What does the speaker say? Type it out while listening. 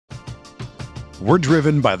We're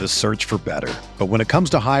driven by the search for better. But when it comes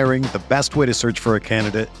to hiring, the best way to search for a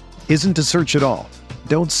candidate isn't to search at all.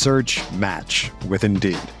 Don't search, match with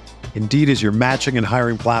Indeed. Indeed is your matching and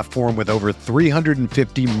hiring platform with over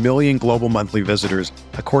 350 million global monthly visitors,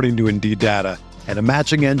 according to Indeed data, and a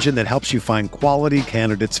matching engine that helps you find quality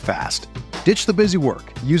candidates fast. Ditch the busy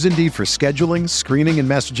work. Use Indeed for scheduling, screening, and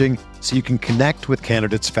messaging so you can connect with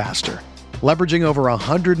candidates faster. Leveraging over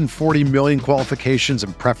 140 million qualifications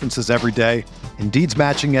and preferences every day, Indeed's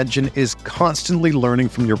matching engine is constantly learning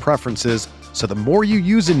from your preferences, so the more you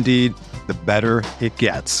use Indeed, the better it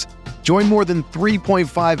gets. Join more than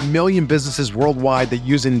 3.5 million businesses worldwide that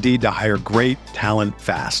use Indeed to hire great talent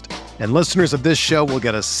fast. And listeners of this show will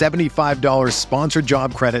get a $75 sponsored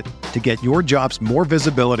job credit to get your jobs more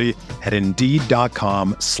visibility at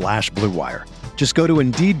Indeed.com/Blue Wire. Just go to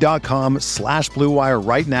Indeed.com/Blue Wire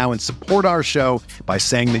right now and support our show by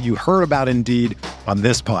saying that you heard about Indeed on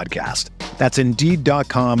this podcast. That's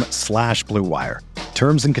Indeed.com/Blue Wire.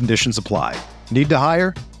 Terms and conditions apply. Need to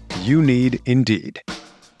hire? You need Indeed.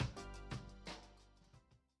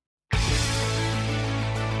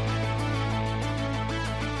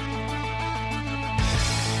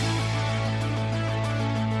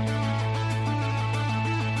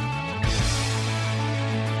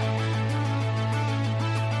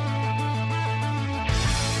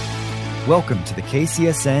 Welcome to the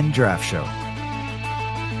KCSN Draft Show.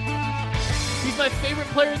 He's my favorite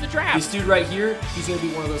player in the draft. This dude right here, he's going to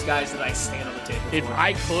be one of those guys that I stand on the table for. If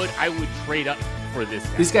I could, I would trade up for this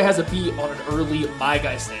guy. This guy has a beat on an early My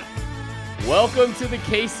Guy stamp. Welcome to the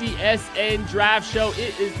KCSN Draft Show.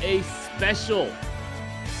 It is a special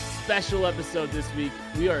episode this week.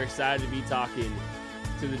 We are excited to be talking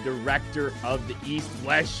to the director of the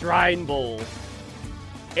East-West Shrine Bowl,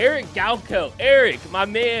 Eric Galko. Eric, my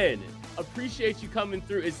man. Appreciate you coming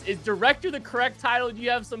through. Is director the correct title? Do you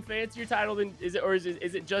have some fancier title than is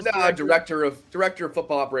it just director of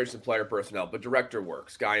football operations and player personnel, but director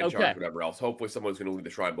works. Guy in charge, whatever else. Hopefully someone's going to lead the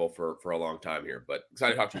Shrine Bowl for a long time here. But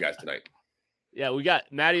excited to talk to you guys tonight. Yeah, we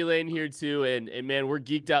got Maddie Lane here too, and man, we're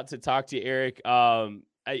geeked out to talk to you, Eric. I'm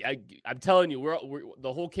telling you, we're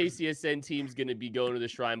the whole KCSN team's going to be going to the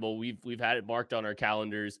Shrine Bowl. We've had it marked on our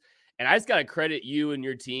calendars, and I just got to credit you and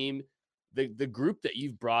your team. The group that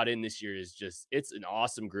you've brought in this year is it's an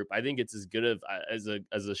awesome group. I think it's as good as a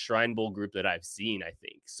Shrine Bowl group that I've seen, I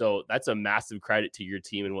think. So that's a massive credit to your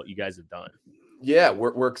team and what you guys have done. Yeah,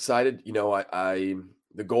 we're excited. You know,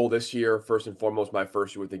 the goal this year, first and foremost, my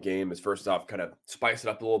first year with the game is first off, kind of spice it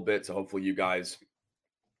up a little bit. So hopefully you guys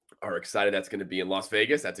are excited. That's going to be in Las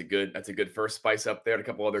Vegas. That's a good first spice up there. And a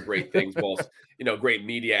couple other great things, both, great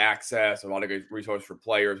media access, a lot of good resources for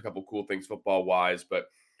players, a couple cool things football wise, but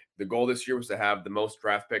the goal this year was to have the most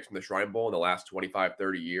draft picks from the Shrine Bowl in the last 25,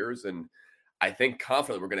 30 years. And I think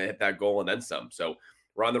confidently we're going to hit that goal and then some. So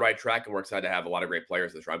we're on the right track, and we're excited to have a lot of great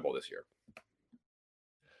players in the Shrine Bowl this year.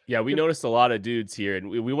 Yeah, we noticed a lot of dudes here, and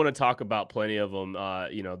we want to talk about plenty of them.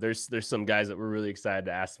 There's some guys that we're really excited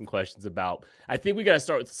to ask some questions about. I think we got to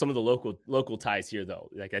start with some of the local ties here, though.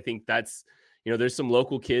 Like, I think that's, there's some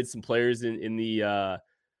local kids, some players in the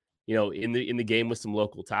game with some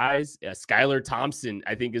local ties. Skylar Thompson,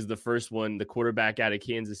 I think, is the first one, the quarterback out of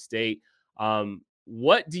Kansas State.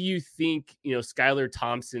 What do you think, Skylar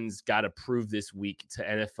Thompson's got to prove this week to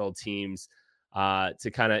NFL teams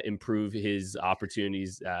to kind of improve his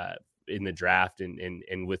opportunities in the draft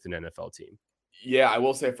and with an NFL team? Yeah, I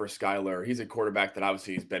will say for Skylar, he's a quarterback that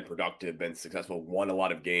obviously has been productive, been successful, won a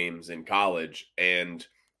lot of games in college, and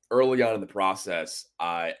early on in the process,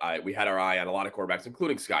 we had our eye on a lot of quarterbacks,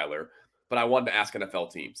 including Skylar, but I wanted to ask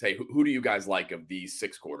NFL teams, hey, who do you guys like of these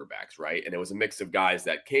 6 quarterbacks, right? And it was a mix of guys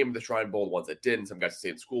that came to the Shrine Bowl, the ones that didn't, some guys that stayed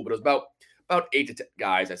in school, but it was about 8 to 10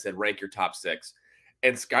 guys. I said, rank your top 6.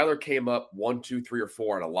 And Skylar came up 1, 2, 3, or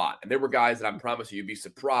 4 on a lot. And there were guys that I promise you'd be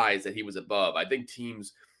surprised that he was above. I think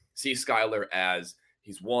teams see Skylar as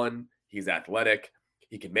he's athletic,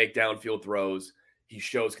 he can make downfield throws, he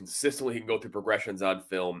shows consistently he can go through progressions on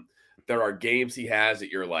film. There are games he has that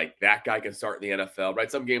you're like, that guy can start in the NFL, right?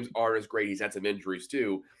 Some games aren't as great. He's had some injuries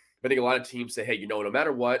too. But I think a lot of teams say, hey, no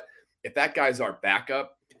matter what, if that guy's our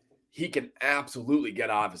backup, he can absolutely get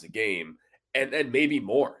off as a game. And then maybe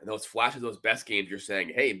more. And those flashes, those best games, you're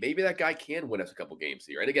saying, hey, maybe that guy can win us a couple games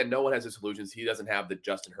here. And again, no one has the solutions. He doesn't have the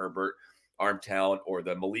Justin Herbert arm talent or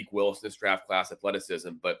the Malik Willis this draft class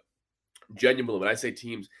athleticism. But genuinely, when I say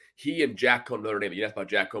teams, he and Jack Cohn, another name, you asked about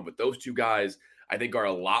Jack Cohn, but those two guys, I think, are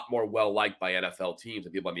a lot more well-liked by NFL teams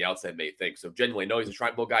than people on the outside may think. So genuinely, no, he's a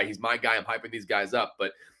Shrine Bowl guy. He's my guy. I'm hyping these guys up.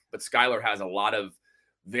 But Skylar has a lot of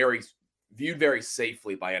viewed very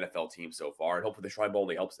safely by NFL teams so far. And hopefully the Shrine Bowl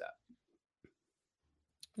only helps that.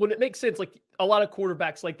 when it makes sense, like a lot of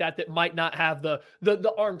quarterbacks like that might not have the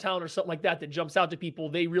arm talent or something like that jumps out to people,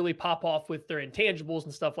 they really pop off with their intangibles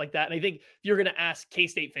and stuff like that. And I think if you're going to ask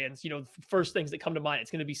K-State fans, first things that come to mind,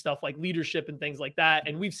 it's going to be stuff like leadership and things like that.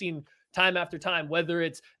 And we've seen time after time, whether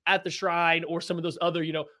it's at the Shrine or some of those other,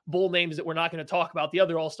 bowl names that we're not going to talk about, the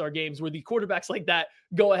other all-star games, where the quarterbacks like that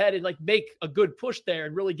go ahead and like make a good push there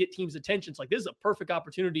and really get teams' attention. It's like, this is a perfect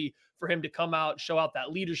opportunity for him to come out, show out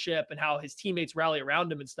that leadership and how his teammates rally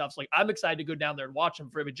around him and stuff. So like, I'm excited to go down there and watch him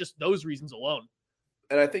for him, just those reasons alone.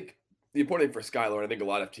 And I think the important thing for Skylar, and I think a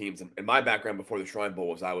lot of teams, and my background before the Shrine Bowl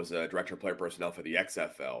was I was a director of player personnel for the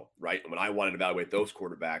XFL, right? And when I wanted to evaluate those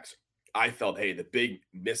quarterbacks, I felt, hey, the big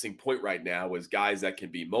missing point right now is guys that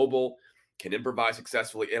can be mobile, can improvise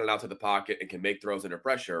successfully in and out to the pocket, and can make throws under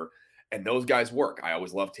pressure. And those guys work. I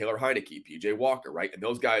always loved Taylor Heineke, PJ Walker, right? And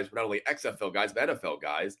those guys were not only XFL guys, but NFL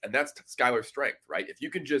guys. And that's Skylar's strength, right? If you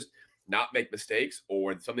can just not make mistakes,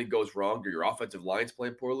 or something goes wrong, or your offensive line's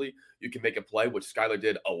playing poorly, you can make a play, which Skylar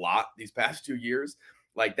did a lot these past 2 years.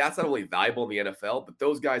 Like, that's not only valuable in the NFL, but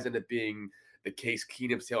those guys end up being the Case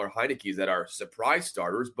Keenums, Taylor Heineke's that are surprise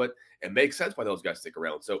starters, but it makes sense why those guys stick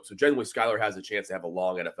around. So generally, Skylar has a chance to have a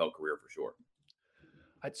long NFL career for sure.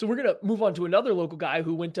 All right, so we're going to move on to another local guy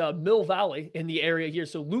who went to Mill Valley in the area here.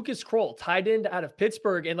 So Lucas Kroll, tight end out of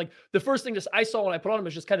Pittsburgh. And like the first thing I saw when I put on him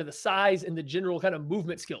is just kind of the size and the general kind of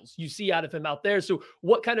movement skills you see out of him out there. So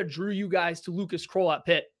what kind of drew you guys to Lucas Kroll at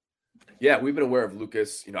Pitt? Yeah, we've been aware of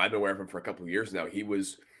Lucas. I've been aware of him for a couple of years now. He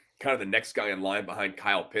was kind of the next guy in line behind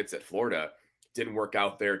Kyle Pitts at Florida. Didn't work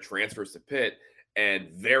out there, transfers to Pitt, and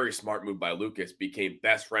very smart move by Lucas, became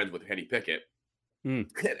best friends with Kenny Pickett. And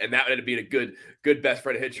that ended up being a good best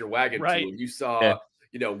friend to hitch your wagon right. to. You saw,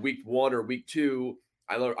 week 1 or week 2,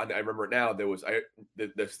 I remember it now, there was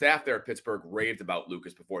the staff there at Pittsburgh raved about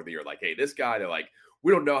Lucas before the year. Like, hey, this guy, they're like,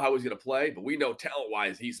 we don't know how he's going to play, but we know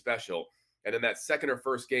talent-wise he's special. And then that second or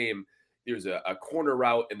first game, there was a corner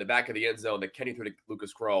route in the back of the end zone that Kenny threw to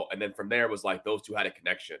Lucas Kroll. And then from there was like those two had a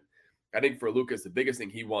connection. I think for Lucas, the biggest thing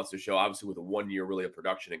he wants to show, obviously with a 1 year really of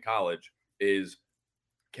production in college, is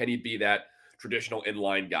can he be that traditional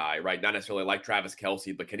inline guy, right? Not necessarily like Travis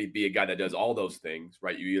Kelce, but can he be a guy that does all those things,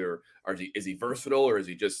 right? Is he versatile, or is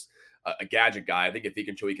he just a gadget guy? I think if he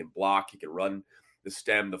can show he can block, he can run the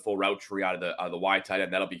stem, the full route tree out of the wide tight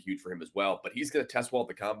end, that'll be huge for him as well. But he's going to test well at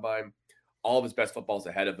the combine. All of his best football's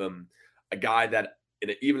ahead of him. A guy that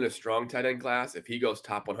even a strong tight end class, if he goes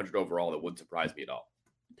top 100 overall, that wouldn't surprise me at all.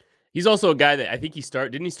 He's also a guy that I think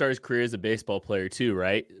didn't he start his career as a baseball player too,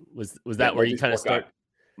 right? Was that where he kind of started?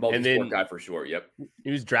 Multi-sport guy for sure. Yep. He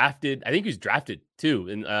was drafted. I think he was drafted too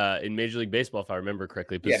in Major League Baseball, if I remember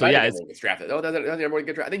correctly. But it's drafted. Oh, doesn't everyone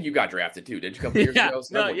get drafted? I think you got drafted too. Did you? A couple years ago?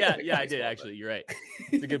 I did actually. You're right.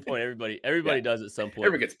 It's a good point. Everybody does at some point.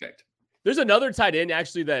 Everyone gets picked. There's another tight end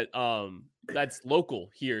actually that's local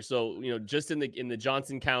here. So just in the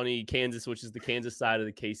Johnson County, Kansas, which is the Kansas side of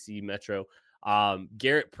the KC Metro.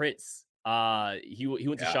 Garrett Prince. He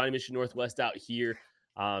went to Shawnee Mission Northwest out here.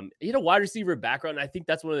 He had a wide receiver background. And I think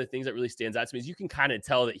that's one of the things that really stands out to me is you can kind of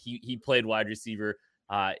tell that he played wide receiver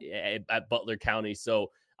at Butler County.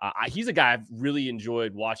 So he's a guy I've really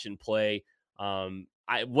enjoyed watching play.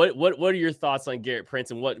 What are your thoughts on Garrett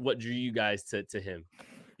Prince, and what drew you guys to him?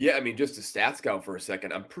 Yeah, I mean, just to stat scout for a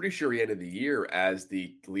second, I'm pretty sure he ended the year as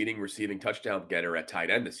the leading receiving touchdown getter at tight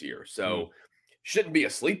end this year. So shouldn't be a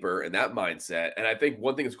sleeper in that mindset. And I think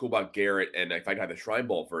one thing that's cool about Garrett, and if I can have the Shrine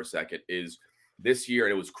Bowl for a second, is this year,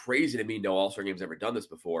 and it was crazy to me, no All-Star game's ever done this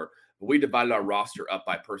before, but we divided our roster up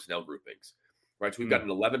by personnel groupings, right? So we've got an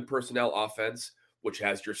 11 personnel offense, which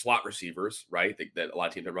has your slot receivers, right? That a lot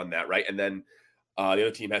of teams have run that, right? And then the other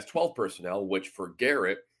team has 12 personnel, which for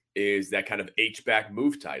Garrett is that kind of H-back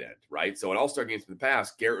move tight end, right? So in All-Star games in the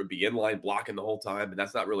past, Garrett would be in line blocking the whole time, and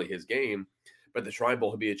that's not really his game. But the Shrine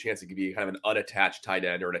Bowl would be a chance to be kind of an unattached tight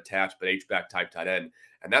end or an attached but H-back type tight end.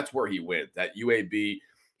 And that's where he wins. That UAB,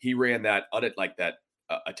 he ran that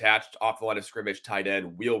attached off the line of scrimmage tight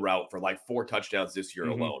end wheel route for like 4 touchdowns this year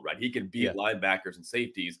alone, right? He can beat linebackers and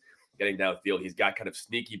safeties getting downfield. He's got kind of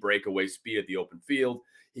sneaky breakaway speed at the open field.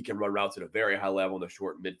 He can run routes at a very high level in the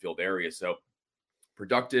short midfield area. So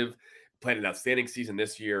productive, played an outstanding season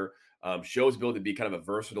this year. Shows ability to be kind of a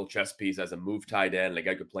versatile chess piece as a move tight end and a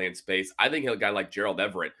guy who could play in space. I think a guy like Gerald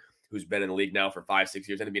Everett, who's been in the league now for 5-6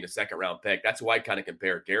 years, and being a second-round pick, that's who I kind of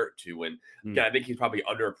compare Garrett to. And again, I think he's probably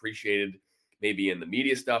underappreciated maybe in the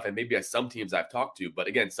media stuff and maybe at some teams I've talked to. But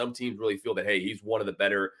again, some teams really feel that, hey, he's one of the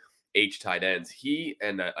better H tight ends. He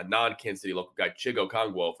and a non-Kansas City local guy, Chigo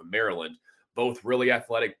Kongwo from Maryland, both really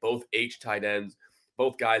athletic, both H tight ends,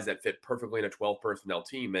 both guys that fit perfectly in a 12 personnel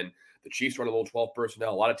team. And The Chiefs run a little 12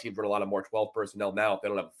 personnel. A lot of teams run a lot of more 12 personnel now. If they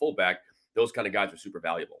don't have a fullback, those kind of guys are super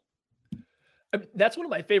valuable. I mean, that's one of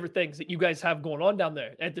my favorite things that you guys have going on down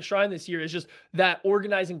there at the Shrine this year is just that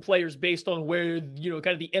organizing players based on where, kind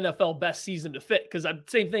of the NFL best season to fit. Because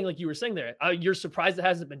same thing like you were saying there, you're surprised it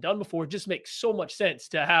hasn't been done before. It just makes so much sense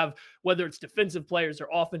to have, whether it's defensive players or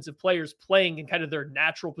offensive players playing in kind of their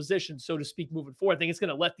natural position, so to speak, moving forward. I think it's going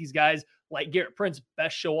to let these guys like Garrett Prince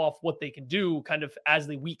best show off what they can do kind of as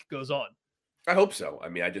the week goes on. I hope so. I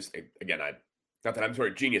mean, not that I'm sort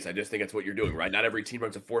of genius. I just think that's what you're doing, right? Not every team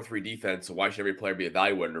runs a 4-3 defense, so why should every player be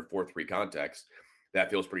evaluated under 4-3 context? That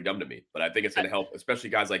feels pretty dumb to me. But I think it's going to help, especially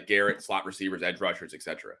guys like Garrett, slot receivers, edge rushers,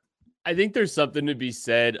 etc. I think there's something to be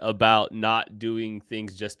said about not doing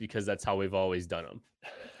things just because that's how we've always done them.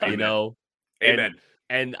 Amen. You know? Amen.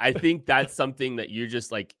 And I think that's something that you're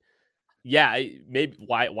just like, yeah, maybe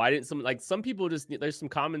why didn't some people just, there's some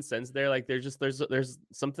common sense there. Like there's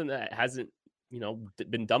something that hasn't,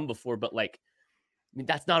 been done before, but like, I mean,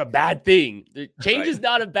 that's not a bad thing. The change is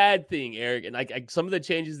not a bad thing, Eric. And like some of the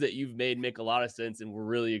changes that you've made make a lot of sense, and we're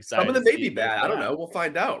really excited. Some of them may be bad. I don't know. We'll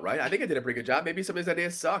find out, right? I think I did a pretty good job. Maybe some of these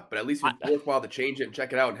ideas suck, but at least it's worthwhile to change it and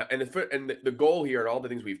check it out. And the goal here and all the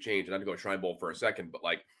things we've changed, and I'm going to go Shrine Bowl for a second, but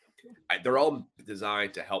like they're all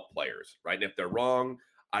designed to help players, right? And if they're wrong,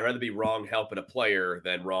 I'd rather be wrong helping a player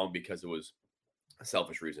than wrong because it was a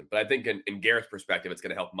selfish reason. But I think in Garrett's perspective, it's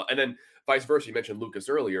going to help him. And then vice versa, you mentioned Lucas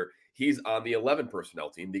earlier. He's on the 11 personnel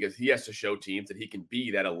team because he has to show teams that he can be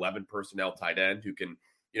that 11 personnel tight end who can,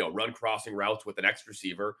 run crossing routes with an X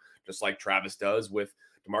receiver, just like Travis does with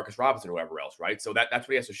Demarcus Robinson, or whoever else, right? So that's what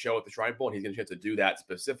he has to show at the Shrine Bowl, and he's going to chance to do that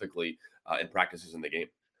specifically in practices in the game.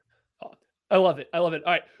 I love it. All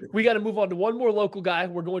right. We got to move on to one more local guy.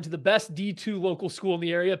 We're going to the best D2 local school in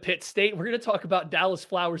the area, Pitt State. We're going to talk about Dallas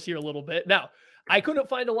Flowers here a little bit. Now, I couldn't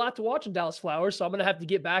find a lot to watch in Dallas Flowers, so I'm going to have to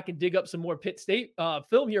get back and dig up some more Pitt State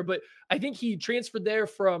film here. But I think he transferred there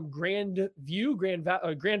from Grand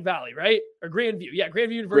Valley, right? Or Grandview. Yeah,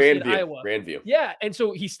 Grandview University in Iowa. Grandview. Yeah, and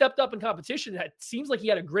so he stepped up in competition. It seems like he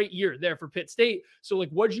had a great year there for Pitt State. So, like,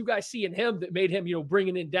 what did you guys see in him that made him,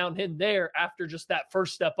 bringing in down him there after just that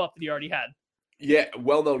first step up that he already had? Yeah,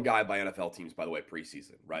 well-known guy by NFL teams, by the way,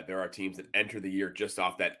 preseason, right? There are teams that enter the year just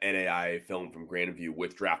off that NAIA film from Grandview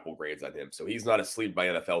with draftable grades on him. So he's not asleep by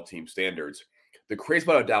NFL team standards. The crazy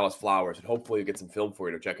about Dallas Flowers, and hopefully you'll get some film for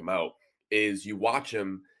you to check him out, is you watch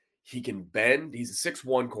him, he can bend. He's a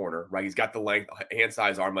 6'1" corner, right? He's got the length, hand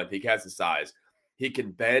size, arm length. He has the size. He can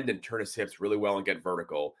bend and turn his hips really well and get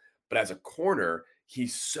vertical. But as a corner,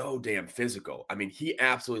 he's so damn physical. I mean, he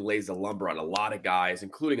absolutely lays the lumber on a lot of guys,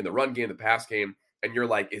 including in the run game, the pass game. And you're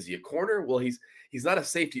like, is he a corner? Well, he's not a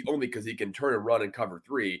safety only because he can turn and run and cover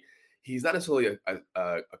three. He's not necessarily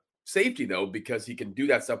a safety, though, because he can do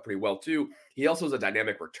that stuff pretty well, too. He also is a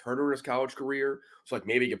dynamic returner in his college career. So, like,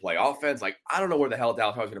 maybe he can play offense. Like, I don't know where the hell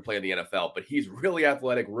Dallas Flowers is going to play in the NFL, but he's really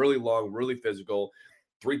athletic, really long, really physical,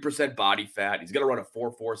 3% body fat. He's going to run a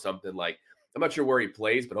 4.4 something. Like, I'm not sure where he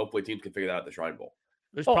plays, but hopefully teams can figure that out at the Shrine Bowl.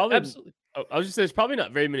 There's probably absolutely. I was just saying, there's probably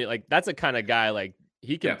not very many. Like, that's a kind of guy, like,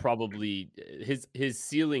 he can probably his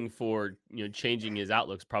ceiling for changing his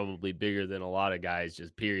outlook's probably bigger than a lot of guys,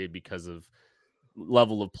 just period, because of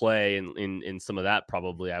level of play and in some of that,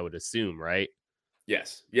 probably, I would assume, right?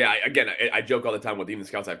 Yes. Yeah. I joke all the time with even the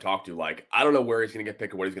scouts I've talked to, like, I don't know where he's going to get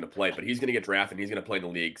picked or what he's going to play, but he's going to get drafted and he's going to play in the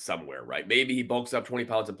league somewhere, right? Maybe he bulks up 20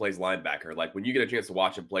 pounds and plays linebacker. Like, when you get a chance to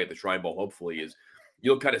watch him play at the Shrine Bowl, hopefully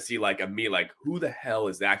you'll kind of see like who the hell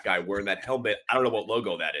is that guy wearing that helmet? I don't know what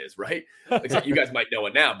logo that is, right? Except you guys might know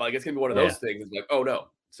it now, but like, it's going to be one of those things. It's like, oh no.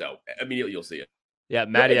 So immediately you'll see it. Yeah,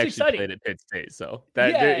 Maddie actually played at Pitt State, so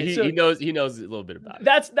he knows a little bit about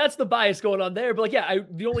it. That's the bias going on there. But like,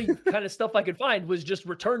 the only kind of stuff I could find was just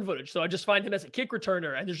return footage. So I just find him as a kick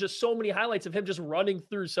returner, and there's just so many highlights of him just running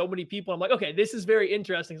through so many people. I'm like, okay, this is very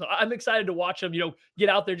interesting. So I'm excited to watch him, get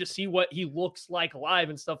out there, just see what he looks like live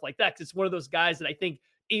and stuff like that. Because it's one of those guys that I think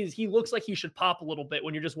he looks like he should pop a little bit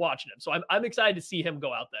when you're just watching him. So I'm excited to see him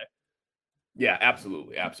go out there. Yeah,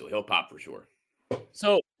 absolutely. He'll pop for sure.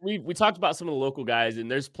 So we talked about some of the local guys,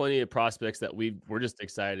 and there's plenty of prospects that we're just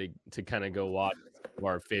excited to kind of go watch.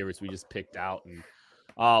 Our favorites we just picked out, and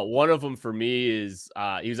one of them for me is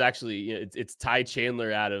he was actually it's Ty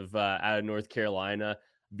Chandler out of North Carolina.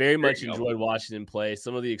 Very much enjoyed watching him play.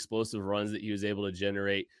 Some of the explosive runs that he was able to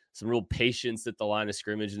generate, some real patience at the line of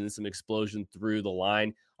scrimmage, and then some explosion through the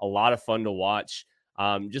line. A lot of fun to watch.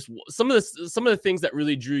 Just some of the things that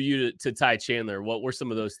really drew you to Ty Chandler. What were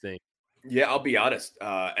some of those things? Yeah, I'll be honest.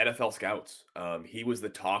 NFL scouts. He was the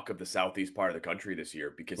talk of the southeast part of the country this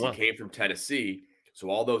year because he came from Tennessee.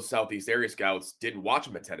 So all those southeast area scouts didn't watch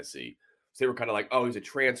him at Tennessee. So they were kind of like, oh, he's a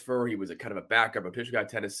transfer. He was a kind of a backup, a potential guy at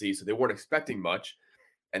Tennessee. So they weren't expecting much.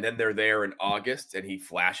 And then they're there in August and he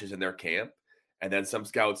flashes in their camp. And then some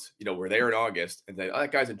scouts, were there in August and say, oh,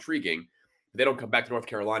 that guy's intriguing. They don't come back to North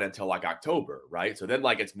Carolina until like October, right? So then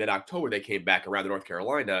it's mid-October, they came back around to North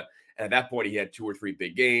Carolina. And at that point, he had 2 or 3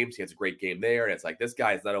 big games. He has a great game there. And it's like, this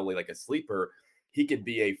guy is not only like a sleeper, he can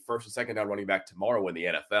be a first or second down running back tomorrow in the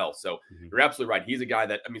NFL. So you're absolutely right. He's a guy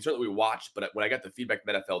that, certainly we watched, but when I got the feedback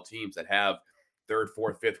from NFL teams that have 3rd,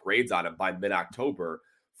 4th, 5th grades on him by mid-October,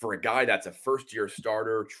 for a guy that's a first-year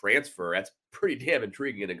starter transfer, that's pretty damn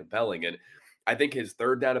intriguing and compelling. And I think his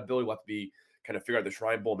third down ability will have to be kind of figure out the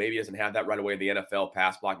Shrine Bowl. Maybe he doesn't have that right away in the NFL,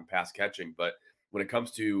 pass blocking, pass catching. But when it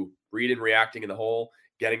comes to reading, reacting in the hole,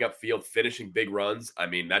 getting upfield, finishing big runs,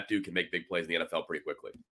 that dude can make big plays in the NFL pretty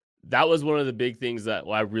quickly. That was one of the big things that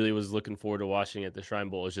I really was looking forward to watching at the Shrine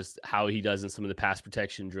Bowl, is just how he does in some of the pass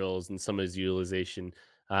protection drills and some of his utilization,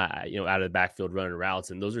 out of the backfield running routes.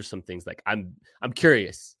 And those are some things like I'm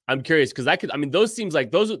curious because those seems like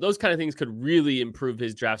those kind of things could really improve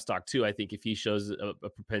his draft stock too. I think if he shows a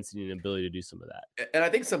propensity and ability to do some of that. And I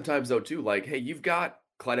think sometimes though too, like, hey, you've got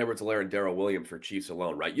Clyde Edwards-Helaire and Darrell Williams for Chiefs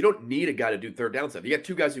alone, right? You don't need a guy to do third down stuff. You got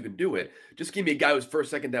 2 guys who can do it. Just give me a guy who's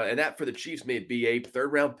first, second down. And that for the Chiefs may be a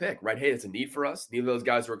 3rd round pick, right? Hey, it's a need for us. Neither of those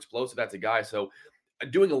guys are explosive. That's a guy. So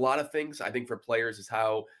doing a lot of things, I think, for players is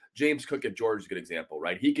how James Cook at Georgia is a good example,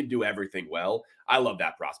 right? He can do everything well. I love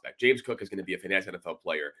that prospect. James Cook is going to be a fantastic NFL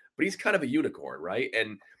player, but he's kind of a unicorn, right?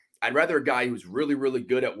 And I'd rather a guy who's really, really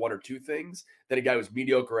good at 1 or 2 things than a guy who's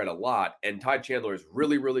mediocre at a lot. And Ty Chandler is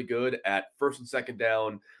really, really good at first and second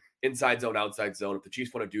down, inside zone, outside zone. If the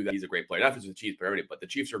Chiefs want to do that, he's a great player. Not just the Chiefs, but everybody. But the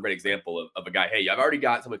Chiefs are a great example of a guy, hey, I've already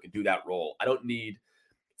got someone who can do that role. I don't need,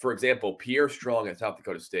 for example, Pierre Strong at South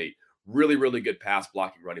Dakota State. Really, really good pass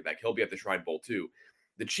blocking running back. He'll be at the Shrine Bowl too.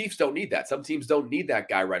 The Chiefs don't need that. Some teams don't need that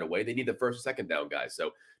guy right away. They need the first and second down guys.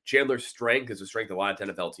 So Chandler's strength is a strength a lot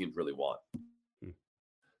of NFL teams really want.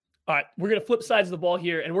 All right, we're going to flip sides of the ball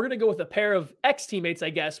here, and we're going to go with a pair of ex-teammates,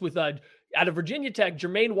 I guess, with out of Virginia Tech,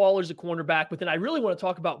 Jermaine Waller's a cornerback, but then I really want to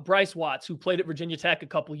talk about Bryce Watts, who played at Virginia Tech a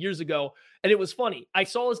couple years ago. And it was funny. I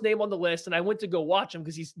saw his name on the list and I went to go watch him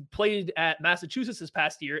because he's played at Massachusetts this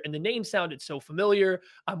past year. And the name sounded so familiar.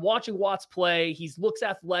 I'm watching Watts play. He looks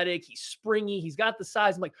athletic. He's springy. He's got the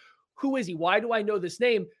size. I'm like, who is he? Why do I know this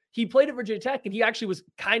name? He played at Virginia Tech, and he actually was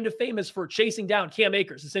kind of famous for chasing down Cam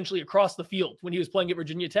Akers essentially across the field when he was playing at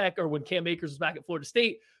Virginia Tech or when Cam Akers was back at Florida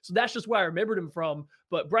State. So that's just where I remembered him from.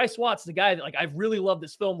 But Bryce Watts is a guy that I've really loved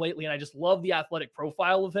this film lately, and I just love the athletic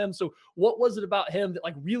profile of him. So what was it about him that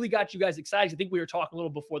really got you guys excited? I think we were talking a little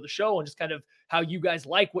before the show and just kind of how you guys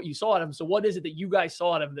like what you saw at him. So what is it that you guys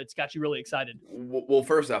saw at him that's got you really excited? Well,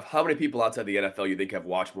 first off, how many people outside the NFL you think have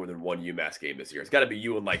watched more than one UMass game this year? It's got to be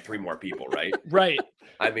you and 3 more people, right? Right.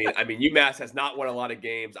 I mean, UMass has not won a lot of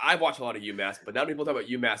games. I've watched a lot of UMass, but not many people talk about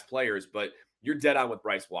UMass players. But you're dead on with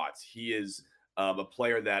Bryce Watts. He is a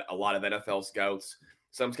player that a lot of NFL scouts,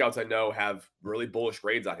 some scouts I know, have really bullish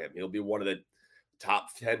grades on him. He'll be one of the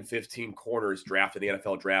top 10, 15 corners drafted in the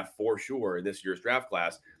NFL draft for sure in this year's draft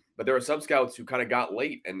class. But there are some scouts who kind of got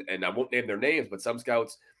late, and I won't name their names, but some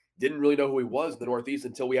scouts didn't really know who he was in the Northeast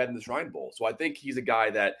until we had him in the Shrine Bowl. So I think he's a guy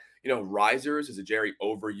that, risers is a very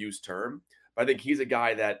overused term, but I think he's a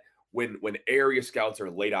guy that when area scouts are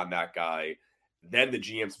late on that guy, then the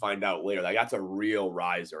GMs find out later. That's a real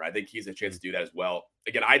riser. I think he's a chance to do that as well.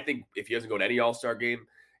 Again, I think if he doesn't go to any All-Star game,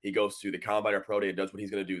 he goes to the Combine or Pro Day and does what he's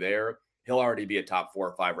going to do there, he'll already be a top 4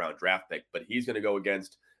 or 5 round draft pick. But he's going to go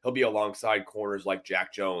he'll be alongside corners like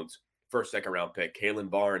Jack Jones, first, second round pick, Kalen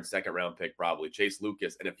Barnes, second round pick, probably Chase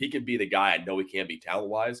Lucas. And if he can be the guy, I know he can be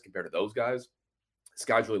talent-wise compared to those guys,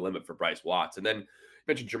 sky's really limit for Bryce Watts. And then you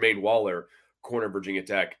mentioned Jermaine Waller, corner Virginia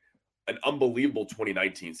Tech. An unbelievable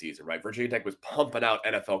 2019 season, right? Virginia Tech was pumping out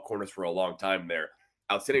NFL corners for a long time there.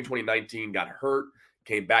 Outstanding 2019, got hurt,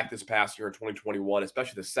 came back this past year in 2021,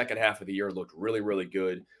 especially the second half of the year, looked really, really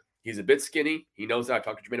good. He's a bit skinny. He knows that. I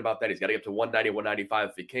talked to Jermaine about that. He's got to get to 190, 195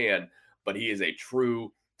 if he can, but he is a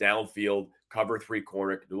true downfield cover 3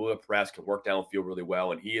 corner, can do a press, can work downfield really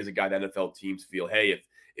well. And he is a guy that NFL teams feel, hey,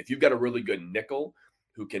 if you've got a really good nickel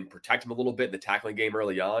who can protect him a little bit in the tackling game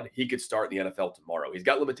early on, he could start in the NFL tomorrow. He's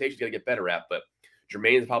got limitations he's got to get better at, but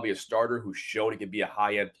Jermaine is probably a starter who's shown he can be a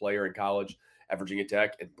high-end player in college at Virginia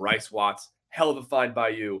Tech. And Bryce Watts, hell of a find by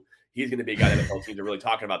you. He's going to be a guy that NFL teams are really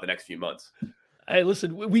talking about the next few months. Hey,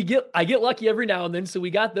 listen, I get lucky every now and then. So we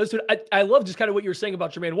got those. I love just kind of what you were saying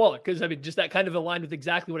about Jermaine Waller, because I mean, just that kind of aligned with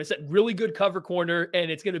exactly what I said. Really good cover corner, and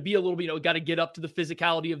it's going to be a little bit, got to get up to the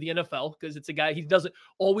physicality of the NFL, because it's a guy, he doesn't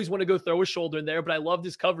always want to go throw his shoulder in there, but I love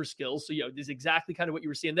his cover skills. So, this is exactly kind of what you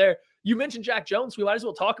were seeing there. You mentioned Jack Jones. We might as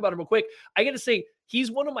well talk about him real quick. I got to say, he's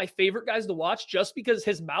one of my favorite guys to watch just because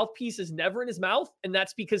his mouthpiece is never in his mouth. And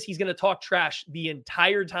that's because he's going to talk trash the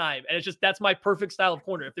entire time. And that's my perfect style of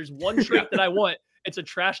corner. If there's one trait that I want, it's a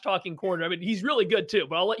trash talking corner. I mean, he's really good too,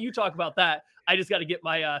 but I'll let you talk about that. I just got to get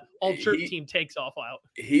my all chirp team takes off out.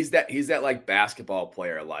 He's that like basketball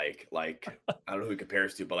player, like I don't know who he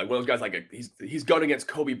compares to, but like one of those guys, like he's going against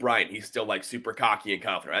Kobe Bryant. He's still like super cocky and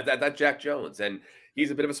confident. That's Jack Jones. And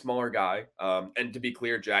he's a bit of a smaller guy. And to be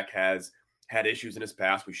clear, Jack has had issues in his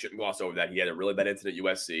past. We shouldn't gloss over that. He had a really bad incident at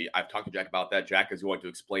USC. I've talked to Jack about that. Jack is going to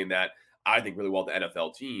explain that, I think, really well to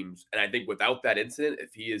NFL teams. And I think without that incident,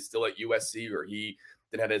 if he is still at USC or he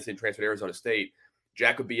didn't have an incident transfer to Arizona State,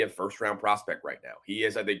 Jack would be a first-round prospect right now. He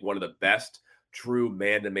is, I think, one of the best true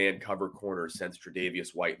man-to-man cover corners since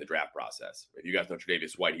Tre'Davious White in the draft process. If you guys know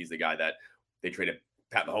Tre'Davious White, he's the guy that they traded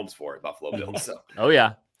Pat Mahomes for at Buffalo Bills. So. Oh,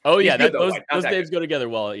 yeah. Those names go together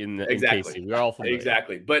well in KC. We're all familiar.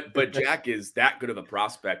 Exactly. But Jack is that good of a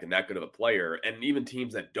prospect and that good of a player. And even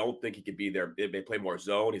teams that don't think he could be there, if they play more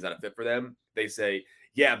zone, he's not a fit for them, they say,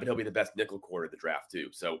 yeah, but he'll be the best nickel corner at the draft too.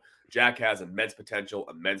 So Jack has immense potential,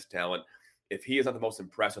 immense talent. If he is not the most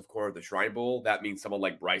impressive corner at the Shrine Bowl, that means someone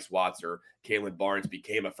like Bryce Watts or Kalen Barnes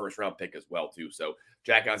became a first-round pick as well too. So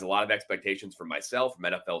Jack has a lot of expectations from myself,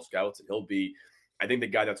 from NFL scouts, and he'll be, I think, the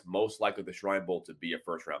guy that's most likely the Shrine Bowl to be a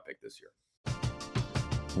first-round pick this year.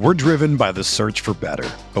 We're driven by the search for better.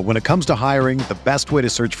 But when it comes to hiring, the best way to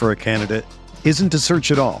search for a candidate isn't to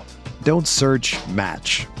search at all. Don't search,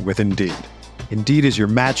 match with Indeed. Indeed is your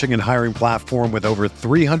matching and hiring platform with over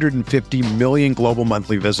 350 million global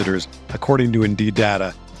monthly visitors, according to Indeed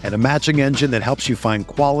data, and a matching engine that helps you find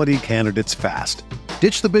quality candidates fast.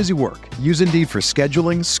 Ditch the busy work. Use Indeed for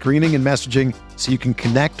scheduling, screening, and messaging so you can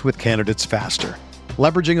connect with candidates faster.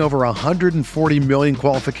 Leveraging over 140 million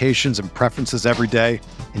qualifications and preferences every day,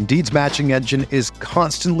 Indeed's matching engine is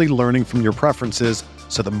constantly learning from your preferences,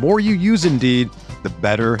 so the more you use Indeed, the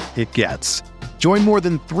better it gets. Join more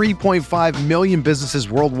than 3.5 million businesses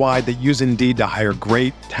worldwide that use Indeed to hire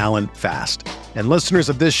great talent fast. And listeners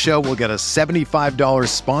of this show will get a $75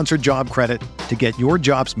 sponsored job credit to get your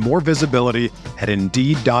jobs more visibility at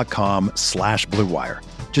Indeed.com/Blue Wire.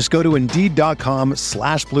 Just go to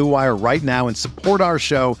Indeed.com/Blue Wire right now and support our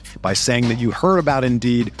show by saying that you heard about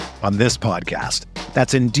Indeed on this podcast.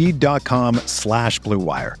 That's Indeed.com/Blue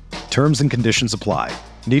Wire. Terms and conditions apply.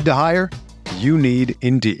 Need to hire? You need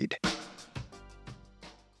Indeed.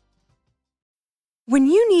 When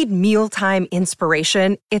you need mealtime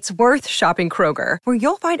inspiration, it's worth shopping Kroger, where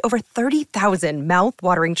you'll find over 30,000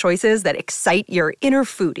 mouth-watering choices that excite your inner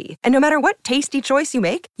foodie. And no matter what tasty choice you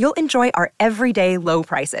make, you'll enjoy our everyday low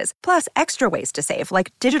prices, plus extra ways to save,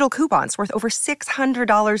 like digital coupons worth over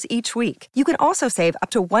 $600 each week. You can also save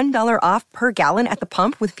up to $1 off per gallon at the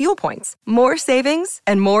pump with fuel points. More savings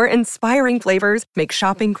and more inspiring flavors make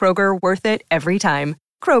shopping Kroger worth it every time.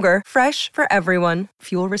 Kroger, fresh for everyone.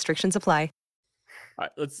 Fuel restrictions apply. All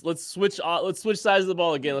right, let's switch sides of the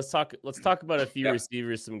ball again. Let's talk about a few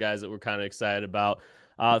receivers, some guys that we're kind of excited about.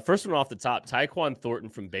 First one off the top, Tyquan Thornton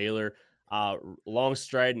from Baylor. Long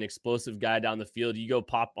stride and explosive guy down the field. You go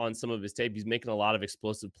pop on some of his tape. He's making a lot of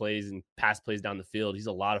explosive plays and pass plays down the field. He's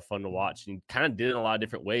a lot of fun to watch. And he kind of did it in a lot of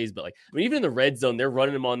different ways. But even in the red zone, they're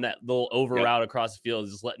running him on that little over route across the field,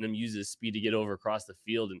 just letting him use his speed to get over across the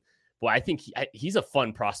field. And boy, I think he's a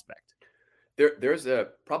fun prospect. There's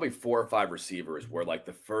probably 4 or 5 receivers where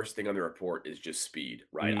the first thing on the report is just speed,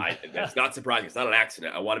 right? That's not surprising. It's not an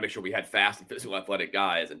accident. I want to make sure we had fast and physical athletic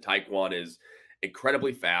guys, and Tyquan is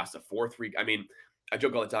incredibly fast, a 4.3. I mean, I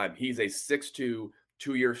joke all the time. He's a 6'2",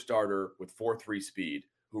 2-year starter with 4.3 speed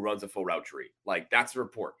who runs a full route tree. That's the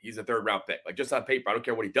report. He's a 3rd-round pick. Just on paper, I don't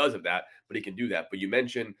care what he does of that, but he can do that. But you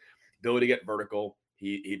mentioned ability to get vertical.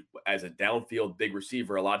 He as a downfield big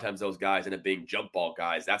receiver, a lot of times those guys end up being jump ball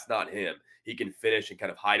guys. That's not him. He can finish and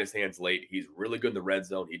kind of hide his hands late. He's really good in the red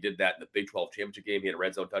zone. He did that in the Big 12 championship game. He had a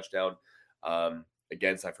red zone touchdown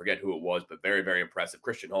against, I forget who it was, but very, very impressive.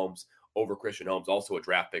 Christian Holmes, also a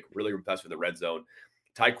draft pick, really impressive in the red zone.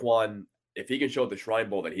 Tyquan, if he can show at the Shrine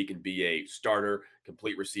Bowl that he can be a starter,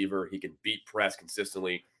 complete receiver, he can beat press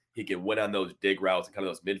consistently, he can win on those dig routes and kind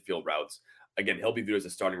of those midfield routes. Again, he'll be viewed as a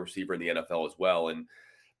starting receiver in the NFL as well. And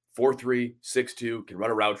 4'3", 6'2", can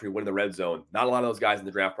run a route tree, win in the red zone. Not a lot of those guys in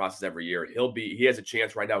the draft process every year. He has a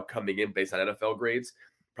chance right now coming in based on NFL grades,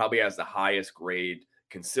 probably has the highest grade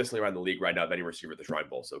consistently around the league right now of any receiver at the Shrine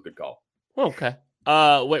Bowl. So good call. Okay.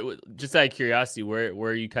 Wait, just out of curiosity, where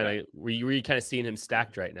are you kind of were you kind of seeing him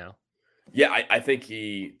stacked right now? Yeah, I think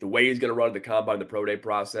the way he's going to run the combine, the pro day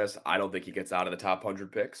process, I don't think he gets out of the top 100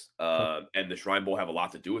 picks. And the Shrine Bowl have a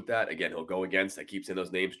lot to do with that. Again, he'll go against, I keep saying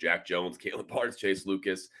those names, Jack Jones, Caitlin Barnes, Chase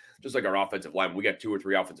Lucas, just like our offensive line. We got 2 or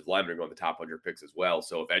 3 offensive linemen going the top 100 picks as well.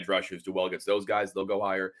 So if edge rushers do well against those guys, they'll go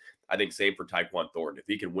higher. I think same for Tyquan Thornton. If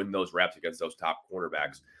he can win those reps against those top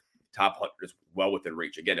cornerbacks, top 100 is well within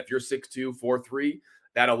reach. Again, if you're 6'2", 4'3",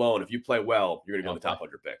 that alone, if you play well, you're going to go in the top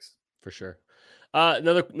 100 picks. For sure.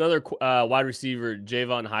 Another wide receiver,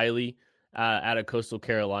 Javon Hiley, out of Coastal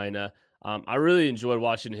Carolina. I really enjoyed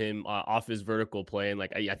watching him off his vertical play. And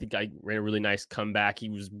like, I think I ran a really nice comeback. He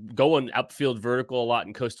was going upfield vertical a lot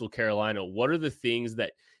in Coastal Carolina. What are the things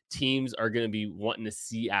that teams are going to be wanting to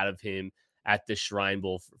see out of him at the Shrine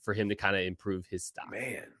Bowl for him to kind of improve his style?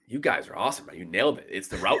 Man, you guys are awesome, man. You nailed it. It's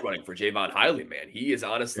the route running for Javon Hiley, man. He is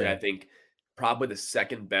honestly, I think, probably the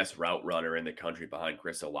second best route runner in the country behind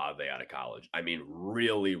Chris Olave out of college. I mean,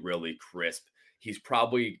 really, really crisp. He's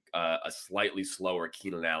probably a slightly slower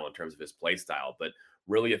Keenan Allen in terms of his play style, but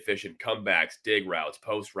really efficient comebacks, dig routes,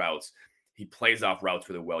 post routes. He plays off routes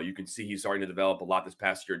really well. You can see he's starting to develop a lot this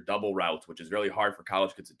past year, double routes, which is really hard for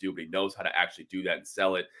college kids to do, but he knows how to actually do that and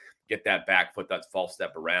sell it, get that back foot, that false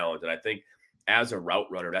step around. And I think as a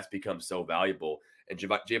route runner, that's become so valuable. And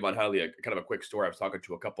Javon Hiley, kind of a quick story. I was talking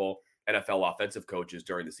to a couple NFL offensive coaches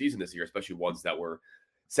during the season this year, especially ones that were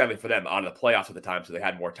sadly for them out of the playoffs at the time, so they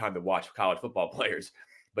had more time to watch college football players.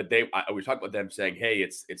 But I was talking about them saying, hey,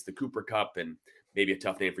 it's the Cooper Kupp and maybe a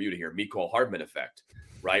tough name for you to hear, Mecole Hardman effect,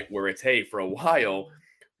 right? Where it's, hey, for a while,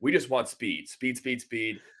 we just want speed,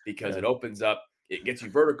 because it opens up, it gets you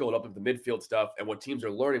vertical, it opens the midfield stuff. And what teams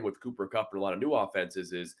are learning with Cooper Kupp and a lot of new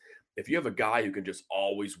offenses is if you have a guy who can just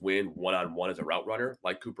always win one-on-one as a route runner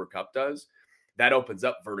like Cooper Kupp does, that opens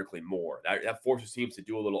up vertically more. That forces teams to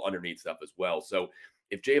do a little underneath stuff as well. So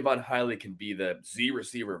if Javon Hiley can be the Z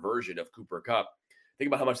receiver version of Cooper Kupp, think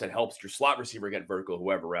about how much that helps your slot receiver get vertical,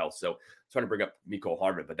 whoever else. So I'm trying to bring up Mecole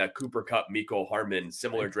Hardman, but that Cooper Kupp, Mecole Hardman,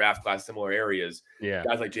 similar draft class, similar areas. Yeah.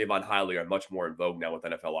 Guys like Javon Hiley are much more in vogue now with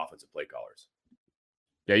NFL offensive play callers.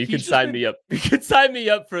 Yeah, you can sign me up. You can sign me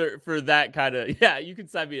up for that kind of. Yeah, you can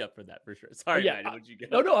sign me up for that for sure. Sorry, yeah. Brandon, what'd you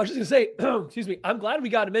get? No, I was just gonna say, excuse me. I'm glad we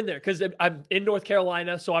got him in there because I'm in North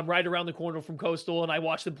Carolina, so I'm right around the corner from Coastal, and I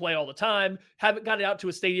watch them play all the time. Haven't got it out to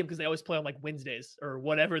a stadium because they always play on like Wednesdays or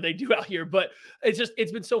whatever they do out here. But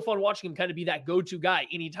it's been so fun watching him kind of be that go-to guy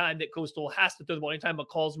anytime that Coastal has to throw the ball. Anytime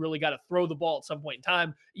McCall's really got to throw the ball at some point in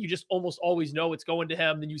time, you just almost always know it's going to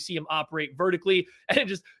him. Then you see him operate vertically, and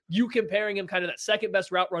just you comparing him kind of that second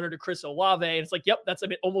best route runner to Chris Olave. And it's like, yep, that's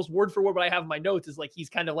almost word for word what I have in my notes is like, he's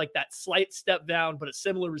kind of like that slight step down, but a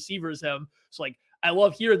similar receiver as him. So like, I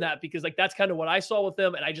love hearing that because like, that's kind of what I saw with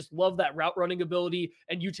him. And I just love that route running ability.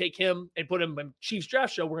 And you take him and put him in Chiefs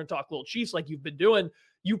draft show. We're going to talk little Chiefs like you've been doing.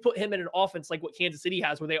 You put him in an offense like what Kansas City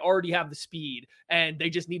has, where they already have the speed and they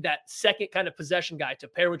just need that second kind of possession guy to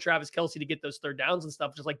pair with Travis Kelce to get those third downs and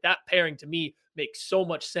stuff. Just like that pairing to me makes so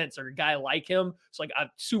much sense, or a guy like him. So like,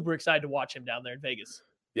 I'm super excited to watch him down there in Vegas.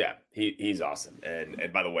 Yeah, he's awesome. And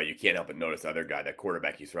by the way, you can't help but notice the other guy, that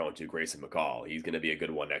quarterback he's throwing to, Grayson McCall. He's going to be a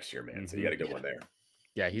good one next year, man. Mm-hmm. So you got a good one there.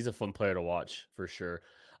 Yeah, he's a fun player to watch for sure.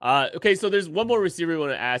 Okay, so there's one more receiver we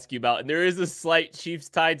want to ask you about, and there is a slight Chiefs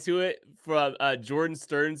tie to it from Jordan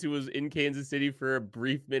Stearns, who was in Kansas City for a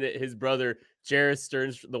brief minute. His brother, Jarreth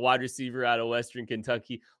Stearns, the wide receiver out of Western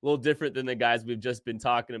Kentucky, a little different than the guys we've just been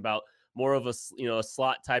talking about, more of a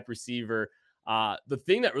slot type receiver. The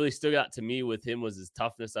thing that really stood out to me with him was his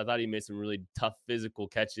toughness. I thought he made some really tough physical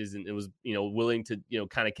catches and it was, willing to,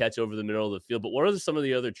 kind of catch over the middle of the field. But what are some of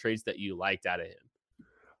the other traits that you liked out of him?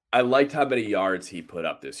 I liked how many yards he put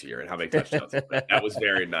up this year and how many touchdowns. That was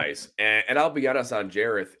very nice. And I'll be honest on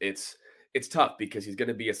Jarreth, it's tough because he's going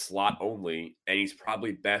to be a slot only, and he's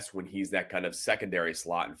probably best when he's that kind of secondary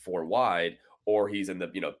slot and 4 wide, or he's in the,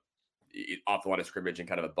 off the line of scrimmage and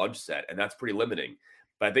kind of a bunch set. And that's pretty limiting.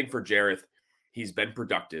 But I think for Jarreth, he's been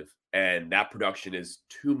productive, and that production is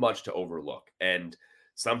too much to overlook. And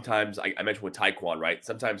sometimes I mentioned with Tyquan, right?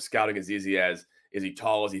 Sometimes scouting is easy as, is he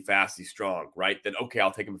tall? Is he fast? Is he strong? Right? Then, okay,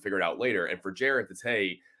 I'll take him and figure it out later. And for Jarreth, it's,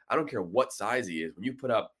 hey, I don't care what size he is. When you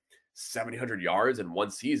put up 700 yards in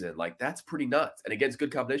one season, like that's pretty nuts. And again, it's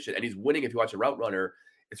good competition. And he's winning. If you watch a route runner,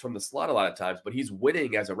 it's from the slot a lot of times, but he's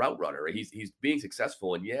winning as a route runner. He's being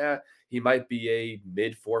successful. And yeah, he might be a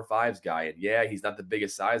mid 4.5s guy. And yeah, he's not the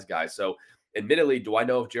biggest size guy. So admittedly, do I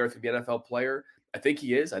know if Jarreth can be an NFL player? I think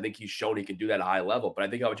he is. I think he's shown he can do that at a high level, but I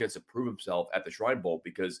think he'll have a chance to prove himself at the Shrine Bowl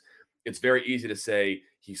because it's very easy to say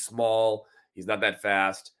he's small, He's not that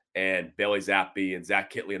fast, and Bailey Zappi and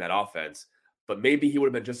Zach Kittley in that offense. But maybe he would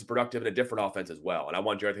have been just as productive in a different offense as well. And I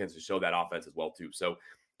want Jarrett Hickenson to show that offense as well, too. So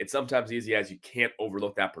it's sometimes easy as you can't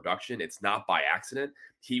overlook that production. It's not by accident.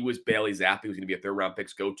 He was Bailey Zappi, who's going to be a third-round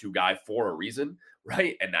pick's go-to guy for a reason,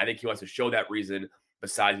 right? And I think he wants to show that reason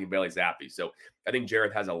besides being Bailey Zappi. So I think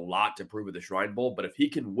Jarrett has a lot to prove at the Shrine Bowl. But if he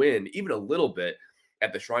can win even a little bit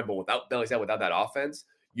at the Shrine Bowl without Bailey Zappi, without that offense,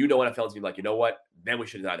 NFL's going to be like, you know what? Then we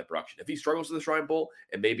should deny the production. If he struggles to the Shrine Bowl,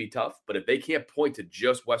 it may be tough. But if they can't point to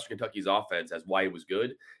just Western Kentucky's offense as why he was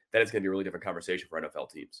good, then it's going to be a really different conversation for NFL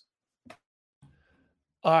teams.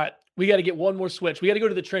 All right. We got to get one more switch. We got to go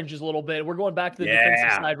to the trenches a little bit. We're going back to the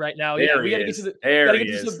defensive side right now. We got to get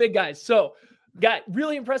to some big guys. So,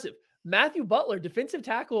 really impressive. Matthew Butler, defensive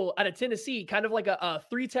tackle out of Tennessee, kind of like a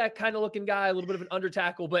three-tech kind of looking guy, a little bit of an under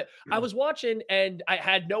tackle. But I was watching and I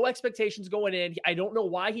had no expectations going in. I don't know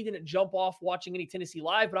why he didn't jump off watching any Tennessee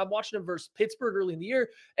live, but I'm watching him versus Pittsburgh early in the year.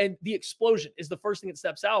 And the explosion is the first thing that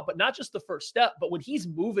steps out, but not just the first step, but when he's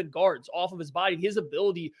moving guards off of his body, his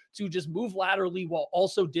ability to just move laterally while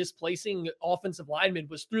also displacing offensive linemen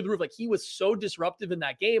was through the roof. Like, he was so disruptive in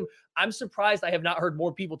that game. I'm surprised I have not heard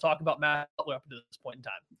more people talk about Matt Butler up to this point in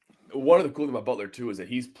time. One of the cool things about Butler, too, is that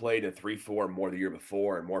he's played a 3-4 more the year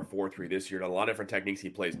before and more 4-3 this year. And a lot of different techniques. He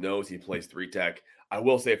plays nose, he plays three-tech. I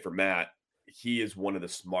will say for Matt, he is one of the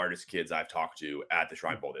smartest kids I've talked to at the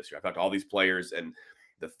Shrine Bowl this year. I've talked to all these players and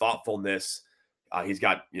the thoughtfulness. He's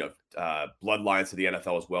got, bloodlines to the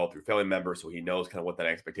NFL as well through family members, so he knows kind of what that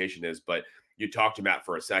expectation is. But you talk to Matt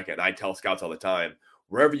for a second. I tell scouts all the time,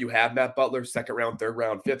 wherever you have Matt Butler, second round, third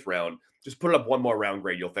round, fifth round, just put it up one more round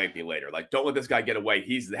grade. You'll thank me later. Like, don't let this guy get away.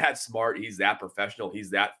 He's that smart. He's that professional.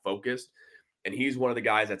 He's that focused. And he's one of the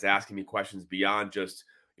guys that's asking me questions beyond just,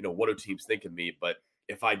 what do teams think of me? But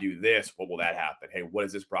if I do this, what will that happen? Hey, what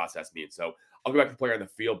does this process mean? So I'll go back to the player on the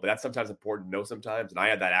field, but that's sometimes important to know sometimes. And I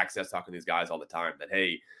have that access talking to these guys all the time that,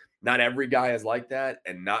 hey, not every guy is like that,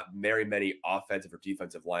 and not very many offensive or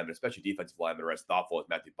defensive linemen, especially defensive linemen, are as thoughtful as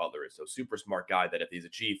Matthew Butler is. So super smart guy that if he's a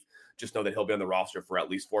Chief, just know that he'll be on the roster for at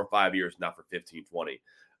least 4 or 5 years, not for 15, 20.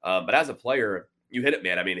 But as a player, you hit it,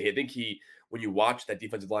 man. I mean, I think when you watch that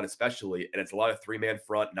defensive line especially, and it's a lot of three-man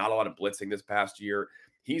front, not a lot of blitzing this past year,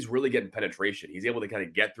 he's really getting penetration. He's able to kind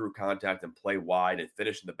of get through contact and play wide and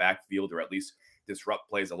finish in the backfield, or at least disrupt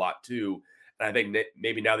plays a lot too. And I think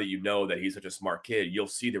maybe now that you know that he's such a smart kid, you'll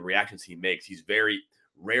see the reactions he makes. He's very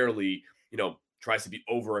rarely, tries to be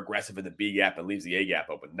over aggressive in the B gap and leaves the A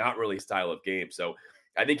gap open. Not really a style of game. So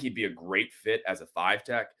I think he'd be a great fit as a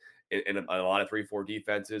 5-tech in a lot of 3-4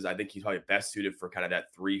 defenses. I think he's probably best suited for kind of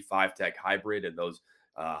that 3-5 tech hybrid and those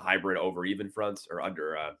hybrid over even fronts or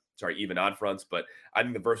even odd fronts. But I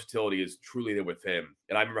think the versatility is truly there with him.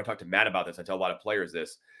 And I remember I talked to Matt about this. I tell a lot of players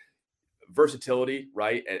this. Versatility,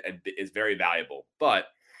 right, and is very valuable. But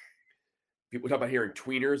people talk about hearing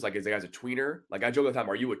tweeners, like, is the guy's a tweener? Like, I joke all the time,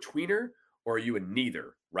 are you a tweener or are you a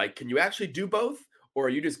neither, right? Can you actually do both? Or are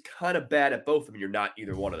you just kind of bad at both of them and you're not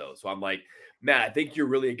either one of those? So I'm like, Matt, I think you're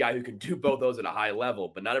really a guy who can do both those at a high level,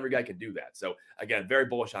 but not every guy can do that. So again, very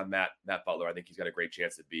bullish on Matt Butler. I think he's got a great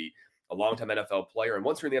chance to be a long-time NFL player. And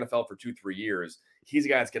once you're in the NFL for 2-3 years, he's a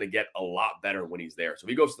guy that's going to get a lot better when he's there. So if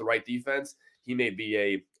he goes to the right defense, he may be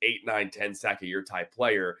a 8, 9, 10 sack a year type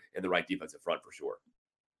player in the right defensive front for sure.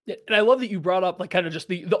 Yeah, and I love that you brought up like kind of just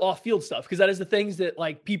the off-field stuff, because that is the things that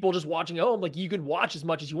like people just watching at home, like you can watch as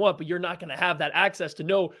much as you want, but you're not going to have that access to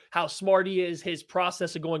know how smart he is, his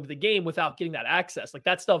process of going to the game without getting that access. Like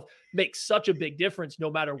that stuff makes such a big difference no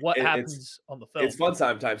matter what happens on the field. It's fun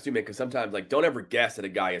sometimes too, man, because sometimes like don't ever guess that a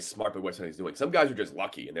guy is smart by what he's doing. Some guys are just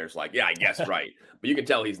lucky and there's like, yeah, I guessed right. But you can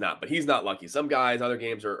tell he's not. But he's not lucky. Some guys, other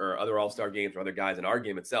games or other all-star games or other guys in our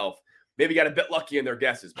game itself, maybe got a bit lucky in their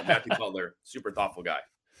guesses. But Matthew Butler, super thoughtful guy.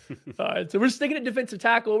 All right, so we're sticking at defensive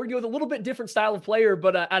tackle. We're going to go with a little bit different style of player,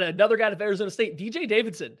 but at another guy of Arizona State, DJ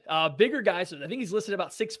Davidson, bigger guy. So I think he's listed about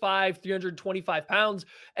 6'5", 325 pounds.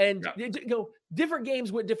 And different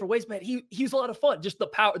games went different ways, but he's a lot of fun. Just the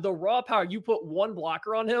power, the raw power. You put one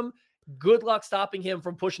blocker on him, good luck stopping him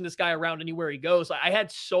from pushing this guy around anywhere he goes. I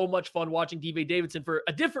had so much fun watching DJ Davidson for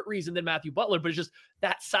a different reason than Matthew Butler, but it's just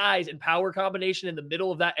that size and power combination in the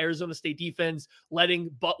middle of that Arizona State defense, letting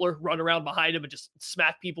Butler run around behind him and just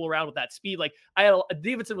smack people around with that speed. Like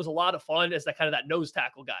Davidson was a lot of fun as that kind of that nose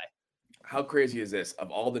tackle guy. How crazy is this? Of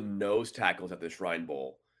all the nose tackles at the Shrine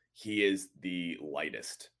Bowl, he is the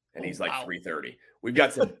lightest. And he's like 330. We've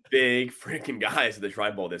got some big freaking guys at the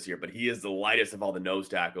Shrine Bowl this year, but he is the lightest of all the nose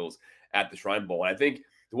tackles at the Shrine Bowl. And I think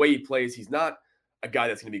the way he plays, he's not a guy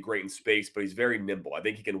that's going to be great in space, but he's very nimble. I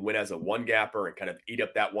think he can win as a one gapper and kind of eat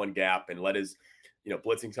up that one gap and let his,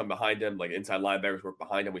 blitzing come behind him, like inside linebackers work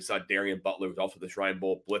behind him. We saw Darian Butler, who's also the Shrine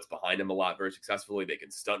Bowl, blitz behind him a lot very successfully. They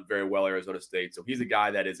can stunt very well, Arizona State. So he's a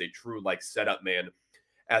guy that is a true setup man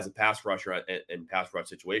as a pass rusher in pass rush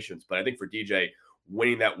situations. But I think for DJ,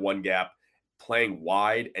 winning that one gap, playing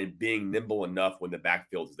wide and being nimble enough when the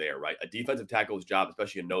backfield is there, right? A defensive tackle's job,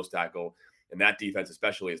 especially a nose tackle, and that defense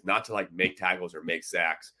especially, is not to make tackles or make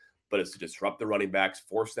sacks, but it's to disrupt the running backs,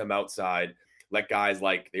 force them outside, let guys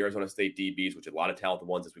like the Arizona State DBs, which are a lot of talented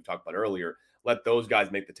ones, as we've talked about earlier, let those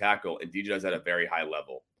guys make the tackle. And DJ does that at a very high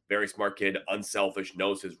level. Very smart kid, unselfish,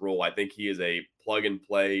 knows his role. I think he is a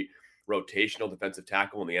plug-and-play rotational defensive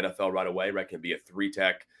tackle in the NFL right away, right? Can be a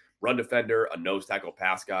three-tech run defender, a nose tackle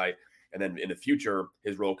pass guy. And then in the future,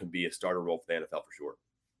 his role can be a starter role for the NFL for sure.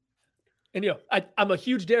 And, I'm a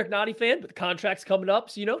huge Derek Nottie fan, but the contract's coming up.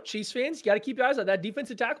 So, Chiefs fans, you got to keep your eyes on that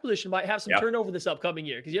defensive tackle position. Might have some turnover this upcoming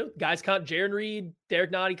year because, guys can't. Jaron Reed,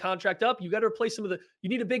 Derek Nottie contract up. You got to replace some of you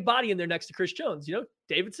need a big body in there next to Chris Jones.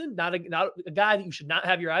 Davidson, not a guy that you should not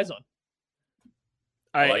have your eyes on.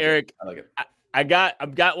 All right, Eric. I like it.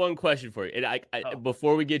 I've got one question for you. And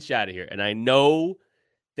before we get you out of here, and I know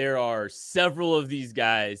there are several of these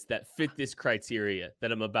guys that fit this criteria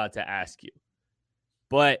that I'm about to ask you,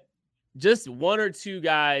 but just one or two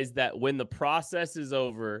guys that when the process is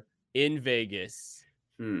over in Vegas,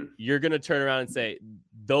 you're going to turn around and say,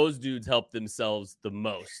 those dudes help themselves the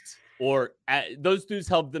most, or those dudes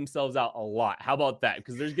help themselves out a lot. How about that?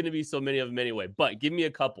 Because there's going to be so many of them anyway, but give me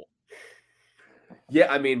a couple.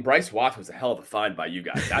 Yeah, I mean, Bryce Watts was a hell of a find by you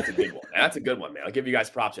guys. That's a big one. That's a good one, man. I'll give you guys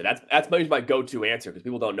props here. That's maybe my go-to answer because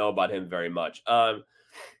people don't know about him very much. I'll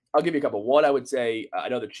give you a couple. One, I would say, I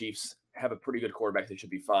know the Chiefs have a pretty good quarterback. They should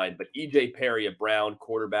be fine. But EJ Perry, a Brown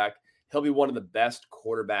quarterback, he'll be one of the best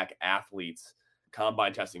quarterback athletes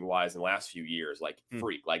combine testing wise in the last few years.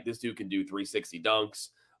 Freak. This dude can do 360 dunks.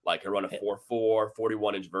 He'll run a 4.4,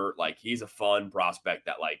 41-inch vert. He's a fun prospect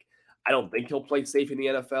that I don't think he'll play safe in the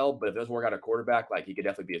NFL, but if it doesn't work out at quarterback, he could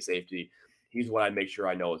definitely be a safety. He's one I'd make sure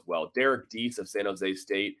I know as well. Derek Deese of San Jose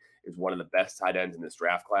State is one of the best tight ends in this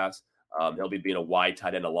draft class. He'll be being a wide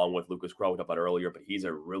tight end along with Lucas Crowe, we talked about earlier, but he's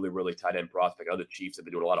a really, really tight end prospect. I know the Chiefs have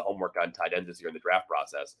been doing a lot of homework on tight ends this year in the draft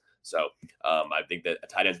process. So I think that a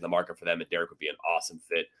tight end's in the market for them, and Derek would be an awesome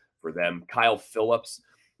fit for them. Kyle Phillips,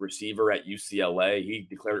 receiver at UCLA. He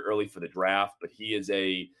declared early for the draft, but he is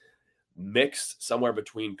a mix somewhere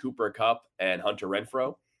between Cooper Kupp and Hunter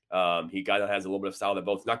Renfrow. He kind of has a little bit of style that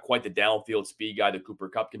both, not quite the downfield speed guy that Cooper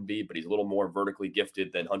Kupp can be, but he's a little more vertically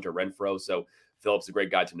gifted than Hunter Renfrow. So Phillips is a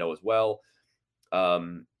great guy to know as well.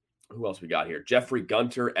 Who else we got here? Jeffrey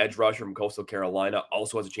Gunter, edge rusher from Coastal Carolina,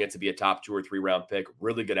 also has a chance to be a top 2 or 3 round pick.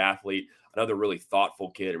 Really good athlete. Another really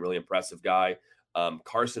thoughtful kid, a really impressive guy.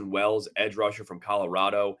 Carson Wells, edge rusher from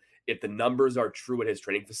Colorado. If the numbers are true at his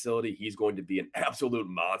training facility, he's going to be an absolute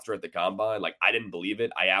monster at the combine. I didn't believe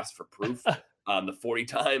it. I asked for proof on the 40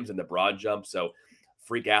 times and the broad jump. So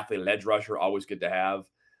freak athlete, edge rusher, always good to have.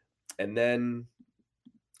 And then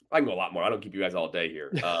I can go a lot more. I don't keep you guys all day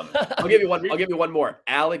here. I'll give you one more.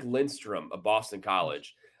 Alec Lindstrom of Boston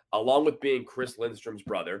College, along with being Chris Lindstrom's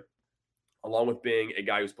brother, along with being a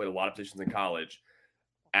guy who's played a lot of positions in college.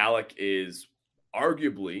 Alec is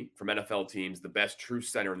arguably from NFL teams the best true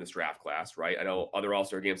center in this draft class, right? I know other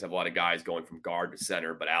All-Star games have a lot of guys going from guard to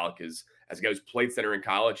center, but Alec is, as a guy who's played center in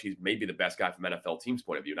college, he's maybe the best guy from NFL teams'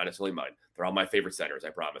 point of view, not necessarily mine. They're all my favorite centers, I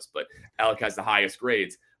promise, but Alec has the highest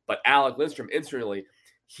grades. But Alec Lindstrom, instantly,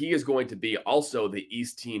 he is going to be also the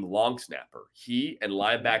East team long snapper. He and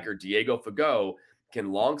linebacker Diego Fagot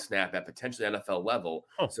can long snap at potentially NFL level.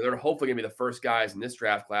 So they're hopefully going to be the first guys in this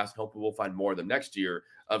draft class, and hopefully we'll find more of them next year,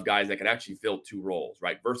 of guys that can actually fill 2 roles,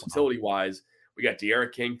 right? Versatility-wise, we got De'Ara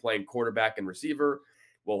King playing quarterback and receiver.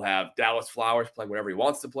 We'll have Dallas Flowers playing whatever he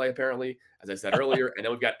wants to play, apparently, as I said earlier. And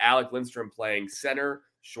then we've got Alec Lindstrom playing center,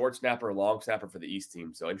 short snapper, long snapper for the East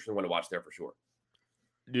team. So interesting one to watch there for sure.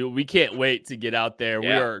 Dude, we can't wait to get out there.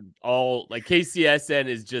 Yeah. We are all KCSN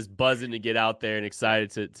is just buzzing to get out there and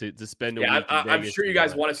excited to spend a week. I'm sure you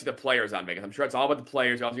guys want to see the players on Vegas. I'm sure it's all about the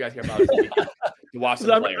players. All you guys care about is to watch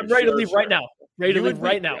the players. I'm ready to leave right now. Ready to leave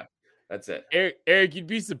right now. Yeah, that's it. Eric, you'd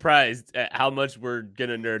be surprised at how much we're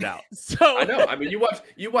gonna nerd out. So I know. I mean, you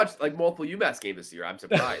watched multiple UMass games this year. I'm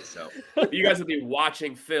surprised. So you guys will be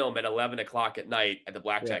watching film at 11 o'clock at night at the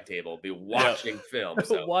blackjack table. Be watching film.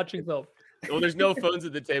 So. Watching film. Well, there's no phones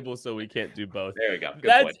at the table, so we can't do both. There we go.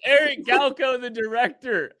 That's point. Eric Galko, the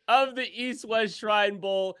director of the East-West Shrine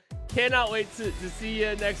Bowl. Cannot wait to see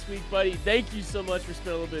you next week, buddy. Thank you so much for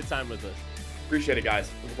spending a little bit of time with us. Appreciate it, guys.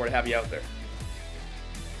 Looking forward to having you out there.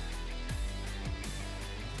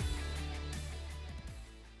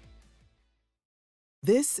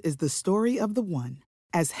 This is the story of the one.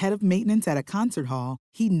 As head of maintenance at a concert hall,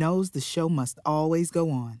 he knows the show must always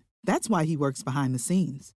go on. That's why he works behind the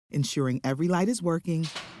scenes, ensuring every light is working,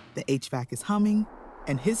 the HVAC is humming,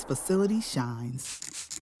 and his facility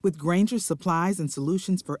shines. With Grainger's supplies and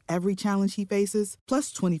solutions for every challenge he faces,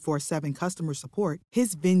 plus 24/7 customer support,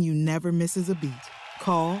 his venue never misses a beat.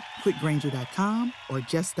 Call quickgrainger.com or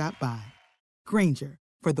just stop by. Grainger,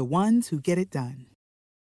 for the ones who get it done.